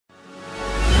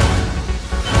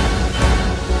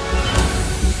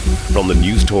From the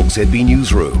News Talk ZB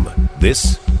Newsroom,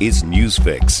 this is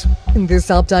Newsfix. In this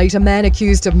update, a man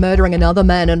accused of murdering another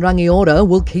man in Rangiora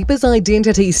will keep his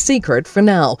identity secret for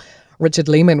now. Richard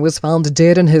Lehman was found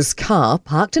dead in his car,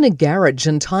 parked in a garage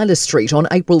in Tyler Street on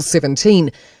April 17.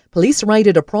 Police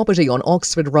raided a property on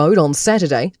Oxford Road on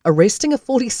Saturday, arresting a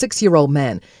 46-year-old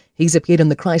man. He's appeared in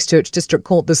the Christchurch District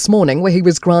Court this morning, where he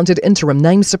was granted interim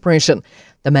name suppression.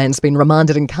 The man's been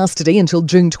remanded in custody until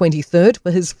June 23rd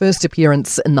for his first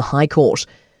appearance in the High Court.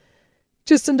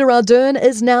 Jacinda Ardern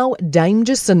is now Dame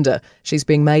Jacinda. She's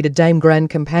being made a Dame Grand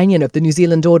Companion of the New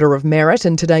Zealand Order of Merit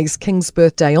in today's King's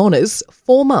Birthday Honours,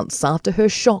 4 months after her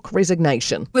shock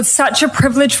resignation. With such a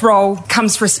privileged role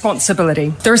comes responsibility.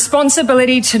 The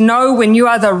responsibility to know when you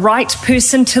are the right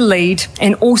person to lead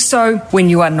and also when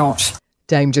you are not.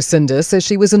 Dame Jacinda says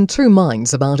she was in two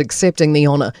minds about accepting the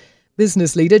honour.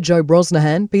 Business leader Joe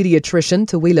Brosnahan, paediatrician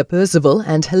Tawila Percival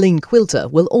and Helene Quilter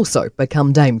will also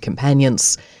become Dame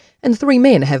Companions. And 3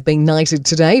 men have been knighted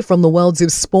today from the worlds of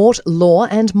sport, law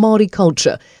and Māori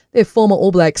culture. They're former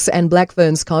All Blacks and Black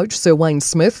Ferns coach Sir Wayne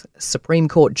Smith, Supreme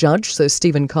Court Judge Sir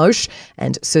Stephen Koch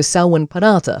and Sir Selwyn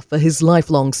Parata for his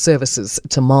lifelong services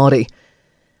to Māori.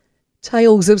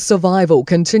 Tales of survival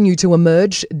continue to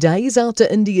emerge days after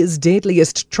India's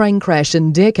deadliest train crash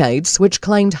in decades, which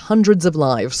claimed hundreds of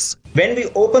lives. When we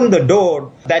opened the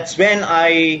door, that's when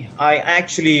I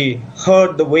actually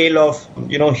heard the wail of,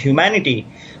 humanity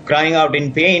crying out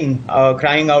in pain,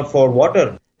 crying out for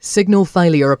water. Signal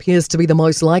failure appears to be the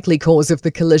most likely cause of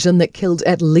the collision that killed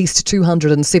at least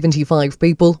 275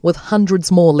 people, with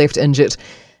hundreds more left injured.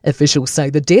 Officials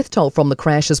say the death toll from the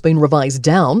crash has been revised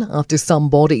down after some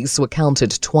bodies were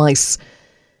counted twice.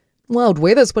 Wild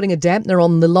weather's putting a dampener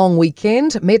on the long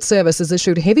weekend. Met Service has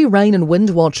issued heavy rain and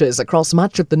wind watches across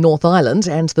much of the North Island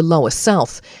and the lower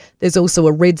south. There's also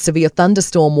a red severe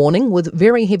thunderstorm warning with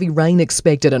very heavy rain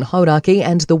expected in Hauraki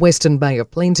and the Western Bay of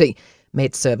Plenty.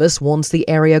 Met Service warns the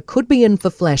area could be in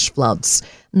for flash floods.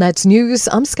 And that's news.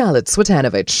 I'm Scarlett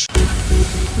Switanovich.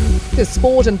 The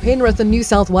sport in Penrith and New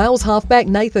South Wales halfback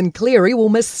Nathan Cleary will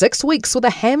miss 6 weeks with a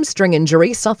hamstring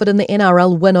injury suffered in the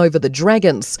NRL win over the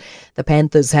Dragons. The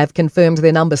Panthers have confirmed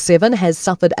their number 7 has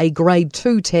suffered a grade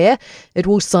 2 tear. It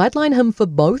will sideline him for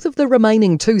both of the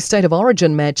remaining 2 State of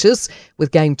Origin matches,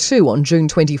 with Game 2 on June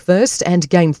 21st and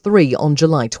Game 3 on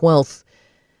July 12th.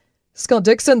 Scott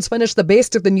Dixon's finished the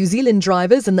best of the New Zealand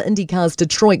drivers in the IndyCar's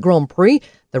Detroit Grand Prix.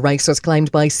 The race was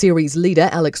claimed by series leader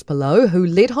Alex Palou, who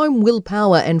led home Will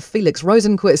Power and Felix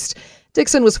Rosenqvist.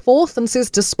 Dixon was 4th and says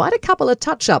despite a couple of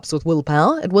touch-ups with Will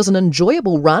Power, it was an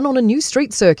enjoyable run on a new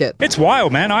street circuit. It's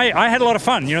wild, man. I had a lot of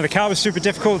fun. The car was super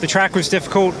difficult. The track was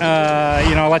difficult.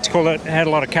 I like to call it had a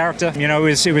lot of character.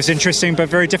 It was interesting, but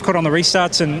very difficult on the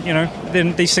restarts. And,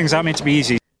 then these things aren't meant to be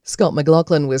easy. Scott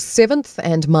McLaughlin was 7th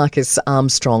and Marcus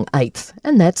Armstrong 8th.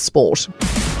 And that's sport.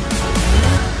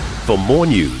 For more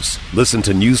news, listen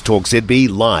to News Talk ZB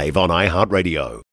live on iHeartRadio.